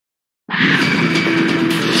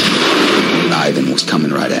was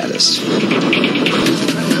coming right at us.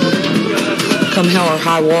 Come hell or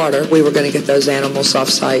high water, we were going to get those animals off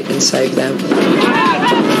site and save them.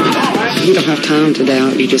 You don't have time to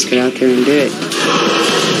doubt. You just get out there and do it.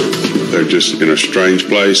 They're just in a strange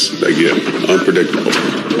place. They get unpredictable.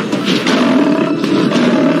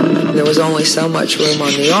 There was only so much room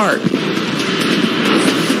on the ark.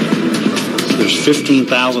 There's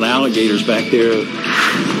 15,000 alligators back there.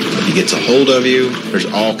 If he gets a hold of you, there's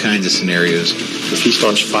all kinds of scenarios. If he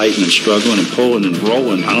starts fighting and struggling and pulling and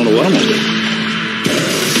rolling, I don't know what I'm going to do.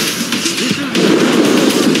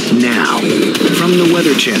 Now, from the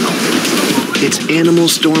Weather Channel, it's Animal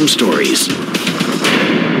Storm Stories.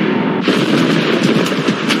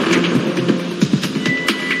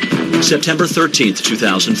 September 13th,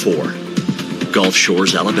 2004, Gulf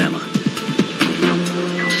Shores, Alabama.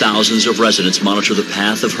 Thousands of residents monitor the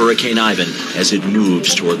path of Hurricane Ivan as it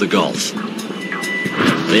moves toward the Gulf.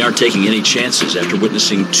 They aren't taking any chances after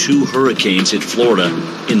witnessing 2 hurricanes hit Florida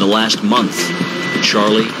in the last month,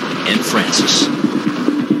 Charlie and Francis.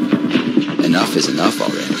 Enough is enough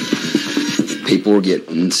already. People were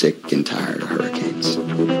getting sick and tired of hurricanes.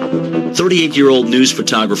 38-year-old news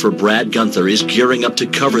photographer Brad Gunther is gearing up to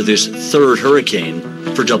cover this 3rd hurricane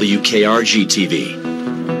for WKRG TV.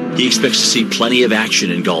 He expects to see plenty of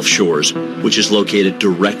action in Gulf Shores, which is located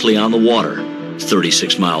directly on the water,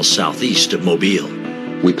 36 miles southeast of Mobile.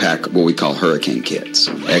 We pack what we call hurricane kits.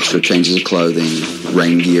 Extra changes of clothing,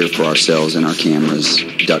 rain gear for ourselves and our cameras,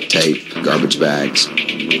 duct tape, garbage bags.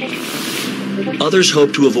 Others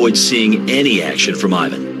hope to avoid seeing any action from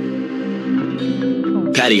Ivan.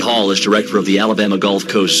 Patty Hall is director of the Alabama Gulf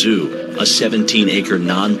Coast Zoo, a 17-acre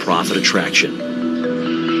nonprofit attraction.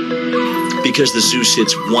 Because the zoo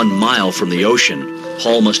sits 1 mile from the ocean,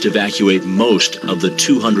 Hall must evacuate most of the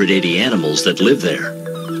 280 animals that live there.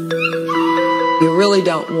 You really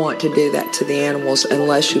don't want to do that to the animals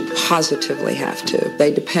unless you positively have to.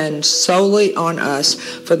 They depend solely on us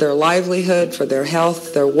for their livelihood, for their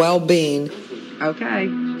health, their well-being. Okay.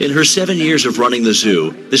 In her 7 years of running the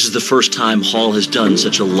zoo, this is the first time Hall has done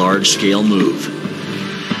such a large-scale move.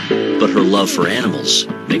 But her love for animals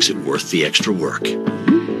makes it worth the extra work.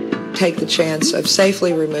 Take the chance of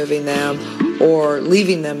safely removing them or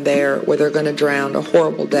leaving them there where they're going to drown a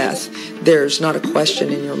horrible death. There's not a question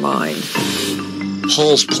in your mind.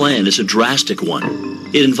 Hall's plan is a drastic one.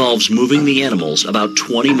 It involves moving the animals about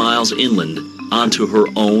 20 miles inland onto her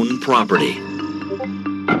own property.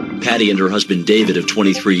 Patty and her husband David of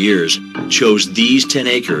 23 years chose these 10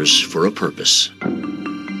 acres for a purpose.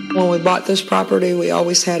 When we bought this property, we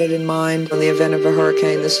always had it in mind. In the event of a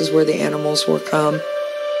hurricane, this is where the animals will come.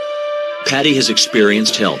 Patty has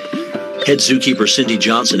experienced help. Head zookeeper Cindy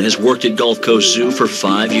Johnson has worked at Gulf Coast Zoo for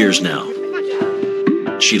 5 years now.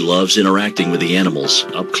 She loves interacting with the animals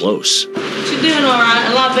up close. She's doing all right,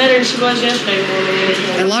 a lot better than she was yesterday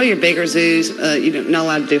morning. A lot of your bigger zoos, you're not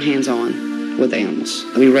allowed to do hands-on with animals.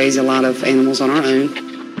 We raise a lot of animals on our own.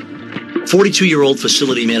 42-year-old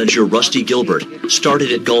facility manager Rusty Gilbert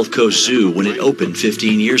started at Gulf Coast Zoo when it opened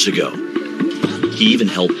 15 years ago. He even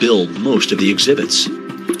helped build most of the exhibits.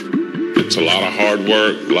 It's a lot of hard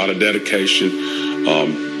work, a lot of dedication.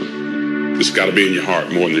 It's got to be in your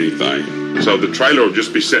heart more than anything. So the trailer will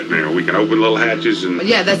just be sitting there. We can open little hatches and...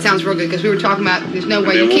 Yeah, that sounds real good, because we were talking about there's no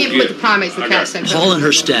way you can't put the primates in the cat center. Hall and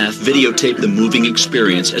her staff videotaped the moving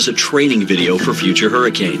experience as a training video for future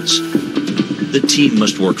hurricanes. The team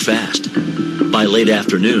must work fast. By late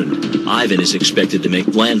afternoon, Ivan is expected to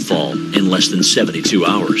make landfall in less than 72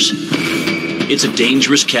 hours. It's a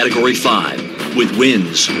dangerous Category 5 with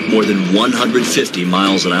winds more than 150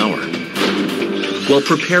 miles an hour. While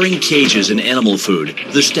preparing cages and animal food,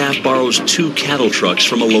 the staff borrows 2 cattle trucks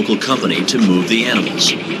from a local company to move the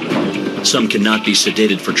animals. Some cannot be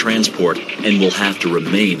sedated for transport and will have to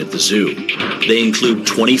remain at the zoo. They include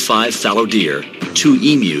 25 fallow deer, 2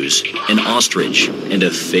 emus, an ostrich, and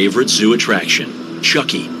a favorite zoo attraction,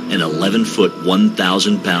 Chuckie, an 11-foot,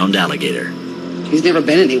 1,000-pound alligator. He's never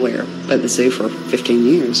been anywhere but the zoo for 15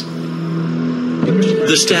 years.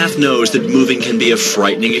 The staff knows that moving can be a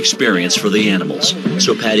frightening experience for the animals,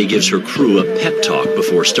 so Patty gives her crew a pep talk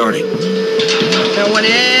before starting. I want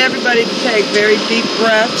everybody to take very deep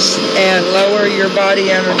breaths and lower your body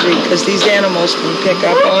energy, because these animals can pick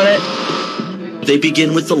up on it. They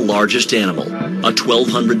begin with the largest animal, a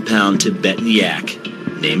 1,200-pound Tibetan yak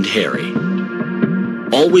named Harry.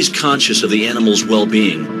 Always conscious of the animal's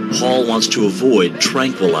well-being, Hall wants to avoid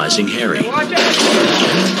tranquilizing Harry.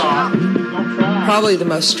 Probably the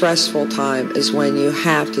most stressful time is when you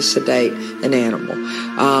have to sedate an animal.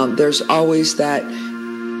 There's always that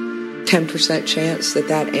 10% chance that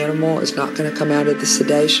that animal is not going to come out of the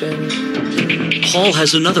sedation. Paul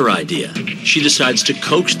has another idea. She decides to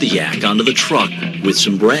coax the yak onto the truck with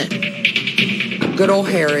some bread. Good old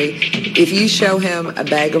Harry, if you show him a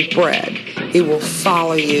bag of bread, he will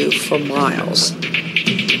follow you for miles.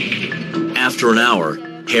 After an hour,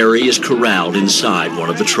 Harry is corralled inside one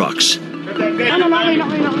of the trucks.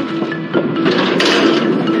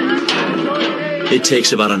 It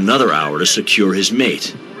takes about another hour to secure his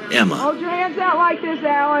mate, Emma. Hold your hands out like this,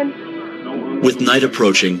 Alan. With night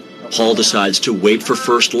approaching, Paul decides to wait for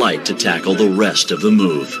first light to tackle the rest of the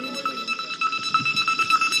move.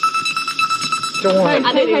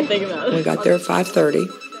 I didn't even think about it. We got there at 5:30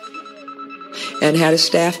 and had a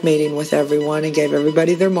staff meeting with everyone and gave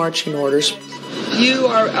everybody their marching orders. You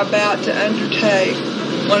are about to undertake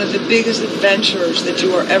one of the biggest adventures that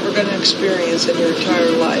you are ever going to experience in your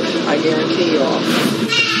entire life. I guarantee you all.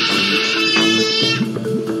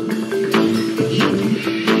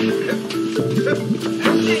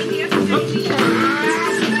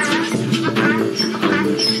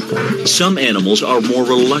 Some animals are more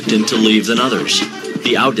reluctant to leave than others.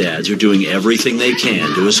 The Audads are doing everything they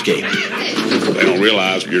can to escape. They don't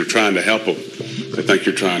realize you're trying to help them. They think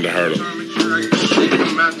you're trying to hurt them.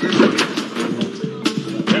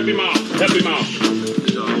 Help him out. Help him out.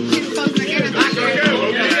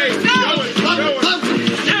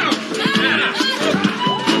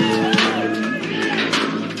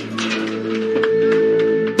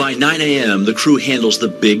 By 9 a.m., the crew handles the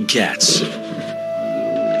big cats,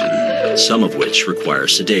 some of which require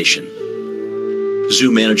sedation.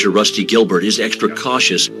 Zoo manager Rusty Gilbert is extra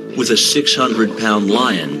cautious with a 600-pound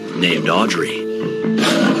lion named Audrey.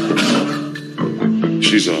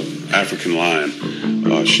 She's an African lion.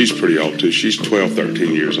 She's pretty old, too. She's 12,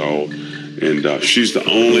 13 years old. And she's the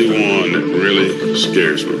only one that really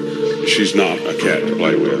scares me. She's not a cat to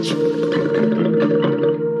play with.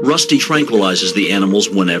 Rusty tranquilizes the animals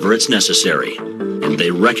whenever it's necessary, and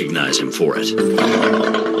they recognize him for it.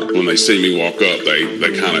 When they see me walk up,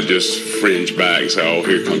 they kind of just fringe back and say, oh,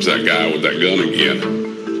 here comes that guy with that gun again.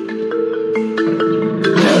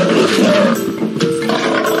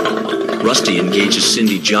 Rusty engages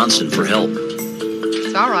Cindy Johnson for help.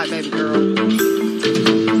 It's all right, baby girl.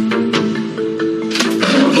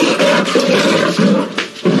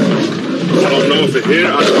 I don't know if it hit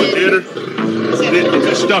her. I don't hit her.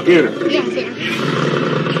 It's stuck in her.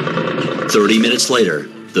 30 minutes later,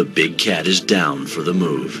 the big cat is down for the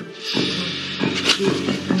move.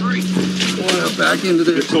 Back into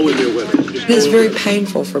this. It is very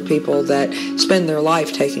painful for people that spend their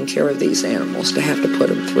life taking care of these animals to have to put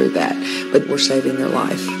them through that, but we're saving their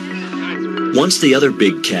life. Once the other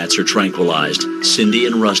big cats are tranquilized, Cindy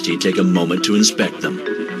and Rusty take a moment to inspect them.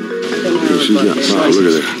 She's not fine.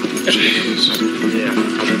 Look at that.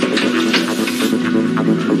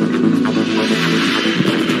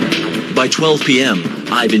 By 12 p.m.,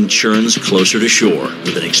 Ivan churns closer to shore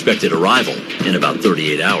with an expected arrival in about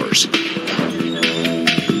 38 hours.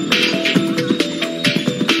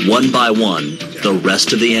 One by one, the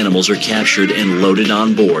rest of the animals are captured and loaded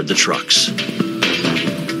on board the trucks.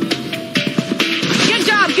 Good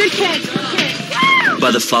job, good catch.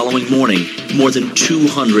 By the following morning, more than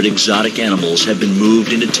 200 exotic animals have been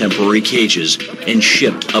moved into temporary cages and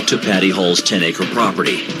shipped up to Patty Hall's 10-acre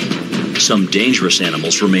property. Some dangerous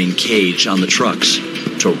animals remain caged on the trucks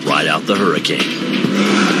to ride out the hurricane.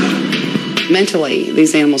 Mentally,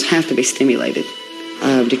 these animals have to be stimulated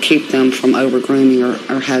to keep them from over-grooming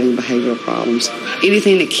or having behavioral problems.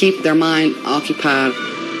 Anything to keep their mind occupied.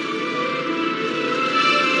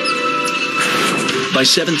 By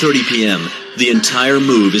 7:30 p.m., the entire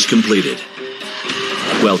move is completed.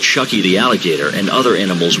 While Chuckie the alligator and other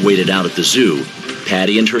animals waited out at the zoo,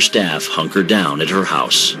 Patty and her staff hunkered down at her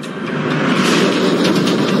house.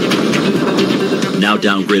 Now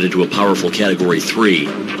downgraded to a powerful Category 3,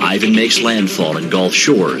 Ivan makes landfall in Gulf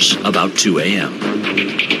Shores about 2 a.m.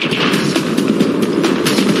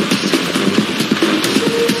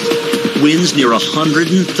 Winds near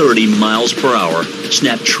 130 miles per hour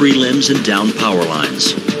snap tree limbs and down power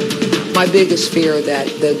lines. My biggest fear that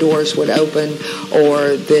the doors would open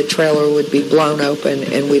or the trailer would be blown open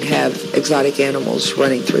and we'd have exotic animals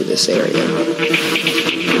running through this area.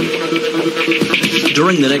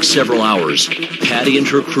 During the next several hours, Patty and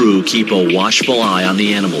her crew keep a watchful eye on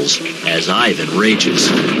the animals as Ivan rages.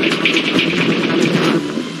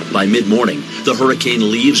 By mid-morning, the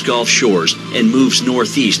hurricane leaves Gulf Shores and moves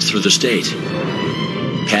northeast through the state.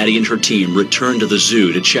 Patty and her team return to the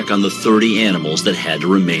zoo to check on the 30 animals that had to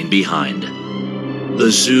remain behind.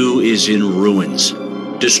 The zoo is in ruins,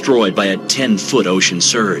 destroyed by a 10-foot ocean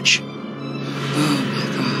surge.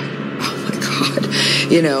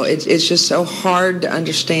 You know, it's just so hard to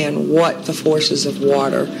understand what the forces of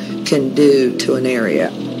water can do to an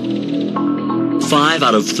area. 5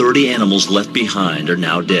 out of 30 animals left behind are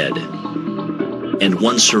now dead. And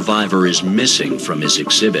one survivor is missing from his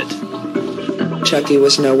exhibit. Chuckie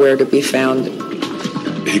was nowhere to be found.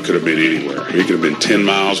 He could have been anywhere. He could have been 10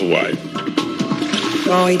 miles away.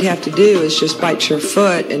 All he'd have to do is just bite your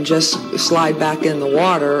foot and just slide back in the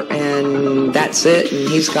water, and that's it, and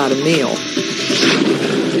he's got a meal.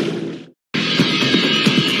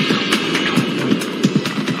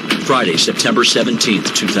 Friday, September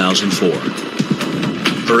 17th, 2004.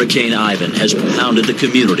 Hurricane Ivan has pounded the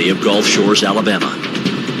community of Gulf Shores, Alabama.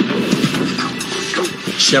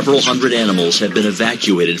 Several hundred animals have been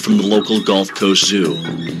evacuated from the local Gulf Coast Zoo.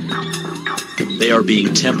 They are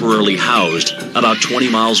being temporarily housed about 20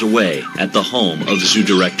 miles away at the home of Zoo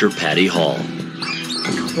Director Patty Hall.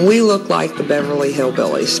 We look like the Beverly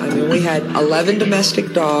Hillbillies. I mean, we had 11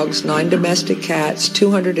 domestic dogs, 9 domestic cats,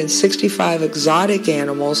 265 exotic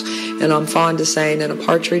animals, and I'm fond of saying, and a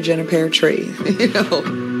partridge in a pear tree, you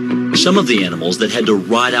know. Some of the animals that had to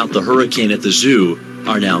ride out the hurricane at the zoo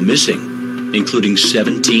are now missing, including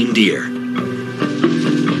 17 deer.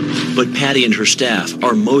 But Patty and her staff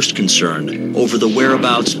are most concerned over the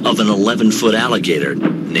whereabouts of an 11-foot alligator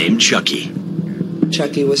named Chuckie.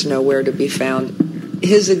 Chuckie was nowhere to be found.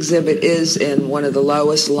 His exhibit is in one of the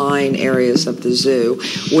lowest lying areas of the zoo,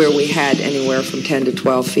 where we had anywhere from 10 to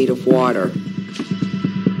 12 feet of water.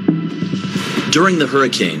 During the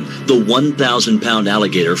hurricane, the 1,000-pound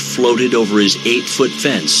alligator floated over his 8-foot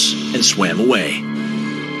fence and swam away.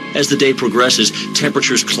 As the day progresses,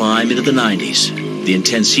 temperatures climb into the 90s. The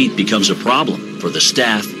intense heat becomes a problem for the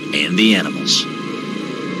staff and the animals.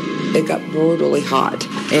 It got brutally hot,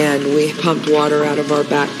 and we pumped water out of our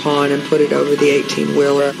back pond and put it over the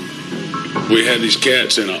 18-wheeler. We had these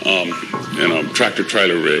cats in a tractor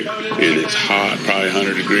trailer rig, and it's hot, probably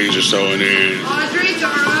 100 degrees or so in there. Audrey's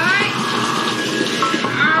all right.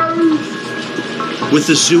 With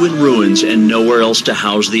the zoo in ruins and nowhere else to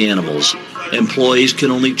house the animals, employees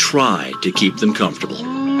can only try to keep them comfortable.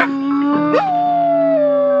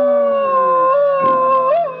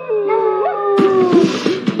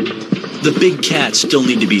 The big cats still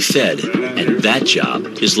need to be fed, and that job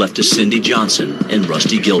is left to Cindy Johnson and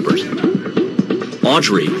Rusty Gilbert.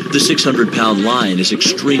 Audrey, the 600-pound lion, is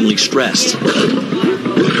extremely stressed.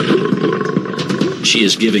 She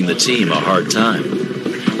is giving the team a hard time.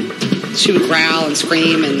 She would growl and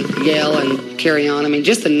scream and yell and carry on. I mean,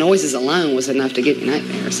 just the noises alone was enough to give you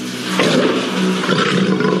nightmares.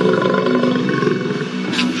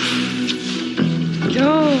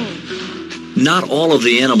 Not all of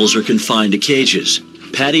the animals are confined to cages.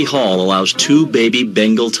 Patty Hall allows 2 baby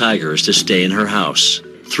Bengal tigers to stay in her house,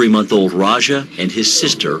 3-month-old Raja and his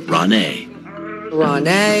sister, Rane.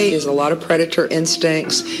 Rane has a lot of predator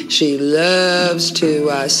instincts. She loves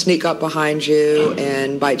to sneak up behind you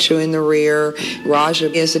and bite you in the rear.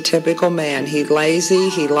 Raja is a typical man. He's lazy,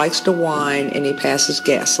 he likes to whine, and he passes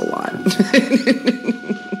gas a lot.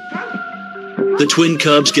 The twin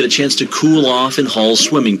cubs get a chance to cool off in Hall's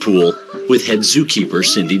swimming pool with head zookeeper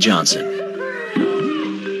Cindy Johnson.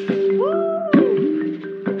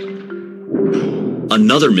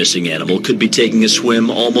 Another missing animal could be taking a swim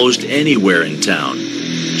almost anywhere in town.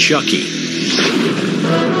 Chuckie.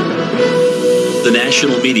 The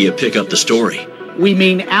national media pick up the story. We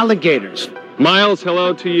mean alligators. Miles,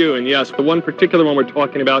 hello to you. And yes, the one particular one we're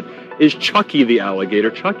talking about is Chuckie the alligator.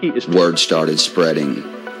 Chuckie is... Word started spreading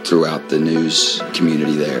throughout the news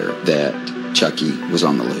community there that Chuckie was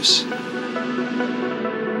on the loose.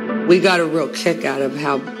 We got a real kick out of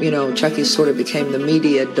how, Chuckie sort of became the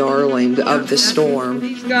media darling of the storm.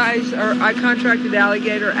 These guys are, I contracted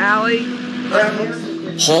Alligator Alley.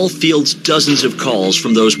 Hall fields dozens of calls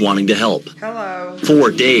from those wanting to help. Hello.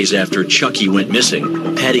 4 days after Chuckie went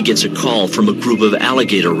missing, Patty gets a call from a group of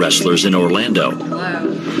alligator wrestlers in Orlando. Hello.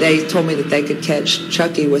 They told me that they could catch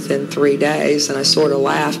Chuckie within 3 days, and I sort of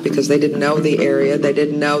laughed because they didn't know the area, they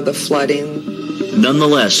didn't know the flooding.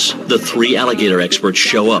 Nonetheless, the 3 alligator experts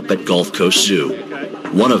show up at Gulf Coast Zoo.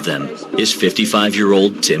 One of them is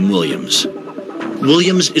 55-year-old Tim Williams.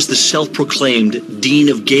 Williams is the self-proclaimed Dean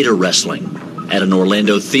of Gator Wrestling at an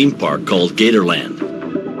Orlando theme park called Gatorland.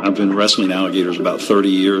 I've been wrestling alligators about 30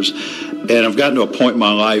 years, and I've gotten to a point in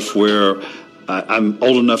my life where I'm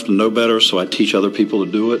old enough to know better, so I teach other people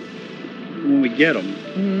to do it. When we get them,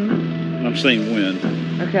 I'm saying when.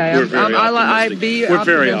 Okay, we're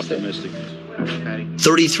very optimistic.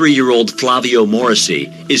 33-year-old Flavio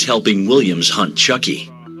Morrissey is helping Williams hunt Chuckie.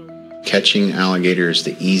 Catching alligator is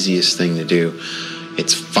the easiest thing to do.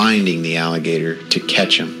 It's finding the alligator to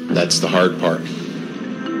catch him. That's the hard part.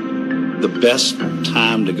 The best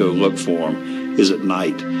time to go look for them is at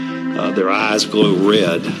night. Their eyes glow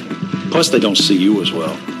red. Plus, they don't see you as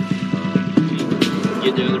well.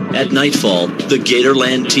 At nightfall, the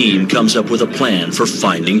Gatorland team comes up with a plan for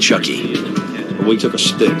finding Chuckie. We took a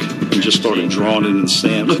stick and just started drawing it in the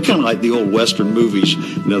sand. Looked kind of like the old Western movies,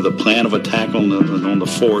 the plan of attack on the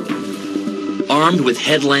fort. Armed with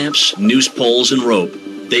headlamps, noose poles, and rope,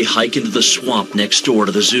 they hike into the swamp next door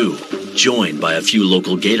to the zoo, joined by a few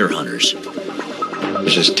local gator hunters. It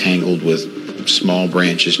was just tangled with small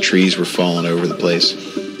branches. Trees were falling over the place.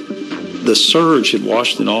 The surge had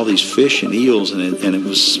washed in all these fish and eels, and it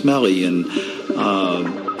was smelly, and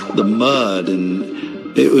the mud,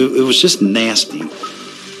 and it was just nasty.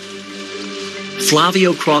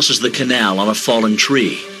 Flavio crosses the canal on a fallen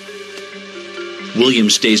tree. William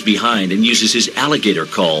stays behind and uses his alligator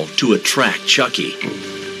call to attract Chuckie.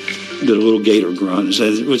 Did a little gator grunt,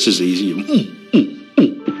 which is easy.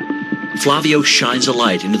 Flavio shines a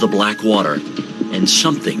light into the black water, and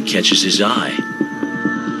something catches his eye.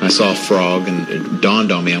 I saw a frog, and it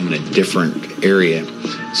dawned on me I'm in a different area,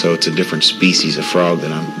 so it's a different species of frog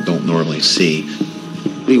that I don't normally see.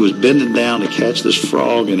 He was bending down to catch this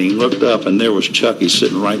frog, and he looked up, and there was Chuckie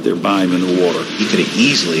sitting right there by him in the water. He could have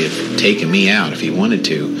easily have taken me out if he wanted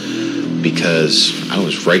to, because I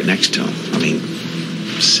was right next to him. I mean,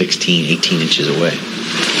 16, 18 inches away.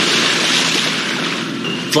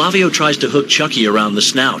 Flavio tries to hook Chuckie around the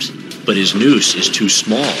snout, but his noose is too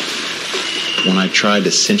small. When I tried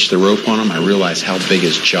to cinch the rope on him, I realized how big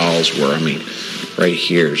his jaws were. I mean, right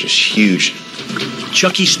here is just huge.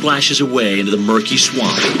 Chuckie splashes away into the murky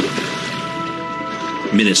swamp.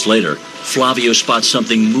 Minutes later, Flavio spots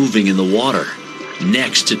something moving in the water,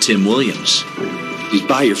 next to Tim Williams. He's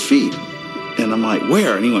by your feet. And I'm like,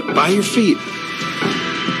 where? And he went, by your feet.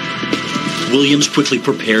 Williams quickly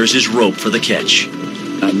prepares his rope for the catch.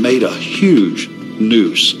 I made a huge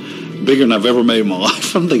noose, bigger than I've ever made in my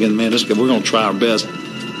life. I'm thinking, man, we're going to try our best.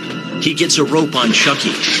 He gets a rope on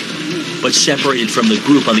Chuckie, but separated from the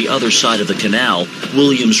group on the other side of the canal,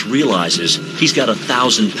 Williams realizes he's got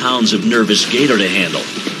 1,000 pounds of nervous gator to handle,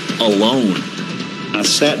 alone. I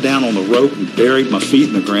sat down on the rope and buried my feet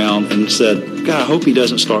in the ground and said, God, I hope he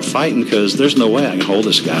doesn't start fighting, because there's no way I can hold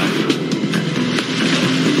this guy.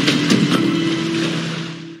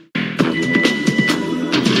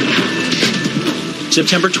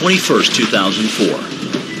 September 21st,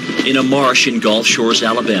 2004. In a marsh in Gulf Shores,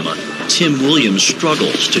 Alabama, Tim Williams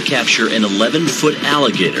struggles to capture an 11-foot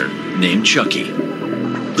alligator named Chuckie.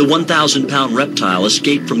 The 1,000-pound reptile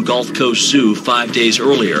escaped from Gulf Coast Zoo 5 days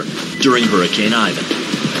earlier during Hurricane Ivan.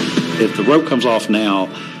 If the rope comes off now,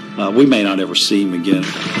 we may not ever see him again.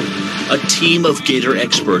 A team of gator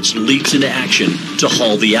experts leaps into action to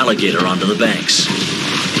haul the alligator onto the banks.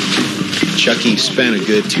 Chuckie spent a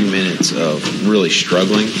good 2 minutes of really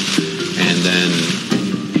struggling, and then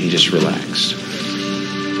he just relaxed.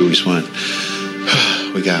 We just went,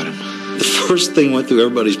 we got him. The first thing went through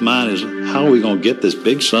everybody's mind is, how are we going to get this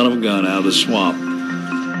big son of a gun out of the swamp?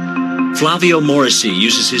 Flavio Morrissey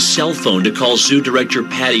uses his cell phone to call Zoo Director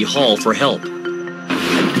Patty Hall for help.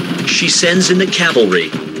 She sends in the cavalry,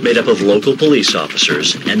 made up of local police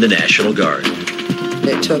officers and the National Guard.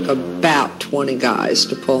 It took about 20 guys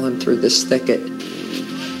to pull him through this thicket,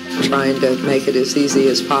 trying to make it as easy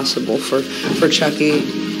as possible for Chuckie.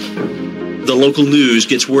 The local news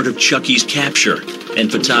gets word of Chuckie's capture,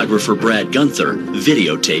 and photographer Brad Gunther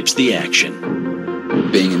videotapes the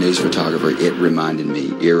action. Being a news photographer, it reminded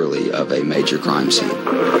me eerily of a major crime scene.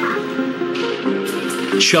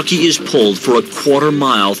 Chuckie is pulled for a quarter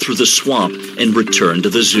mile through the swamp and returned to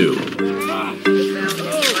the zoo,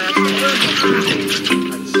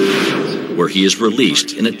 where he is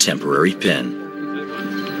released in a temporary pen.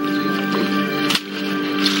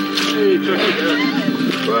 Hey,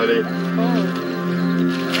 Chuckie. Buddy.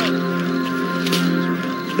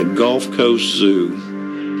 The Gulf Coast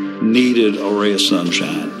Zoo needed a ray of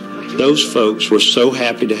sunshine. Those folks were so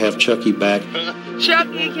happy to have Chuckie back.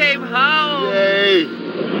 Chuckie came home. Yay.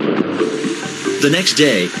 The next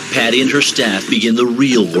day, Patty and her staff begin the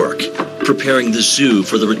real work, preparing the zoo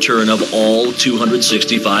for the return of all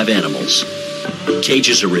 265 animals.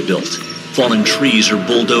 Cages are rebuilt, fallen trees are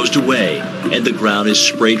bulldozed away, and the ground is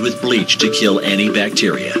sprayed with bleach to kill any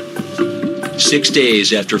bacteria. 6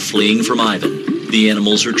 days after fleeing from Ivan, the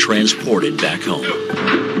animals are transported back home.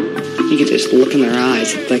 You can just look in their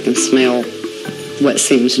eyes if they can smell what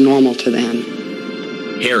seems normal to them.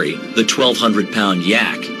 Harry, the 1,200-pound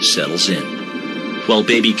yak, settles in, while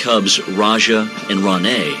baby cubs Raja and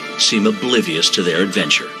Rane seem oblivious to their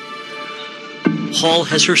adventure. Hall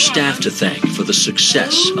has her staff to thank for the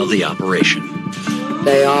success of the operation.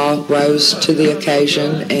 They all rose to the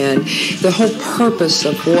occasion, and the whole purpose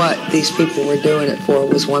of what these people were doing it for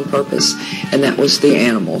was one purpose, and that was the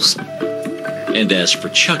animals. And as for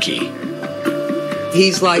Chuckie,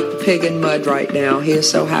 he's like pig in mud right now. He is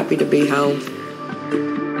so happy to be home.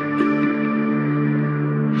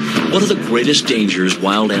 what are the greatest dangers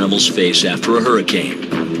wild animals face after a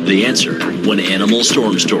hurricane? The answer when Animal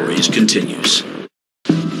Storm Stories continues.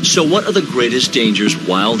 So what are the greatest dangers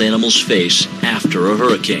wild animals face after a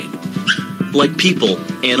hurricane? Like people,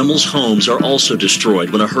 animals' homes are also destroyed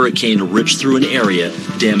when a hurricane rips through an area,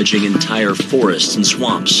 damaging entire forests and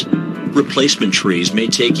swamps. Replacement trees may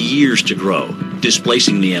take years to grow,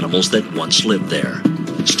 displacing the animals that once lived there.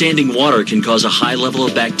 Standing water can cause a high level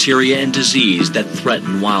of bacteria and disease that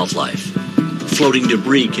threaten wildlife. Floating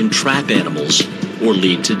debris can trap animals or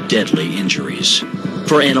lead to deadly injuries.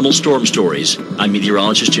 For Animal Storm Stories, I'm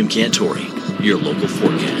meteorologist Jim Cantori. Your local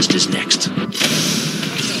forecast is next. This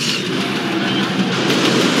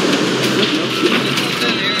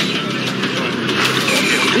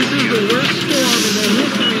is the worst storm in the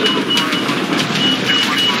history of the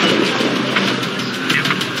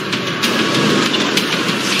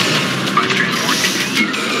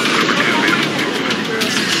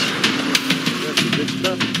Good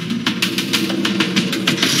stuff.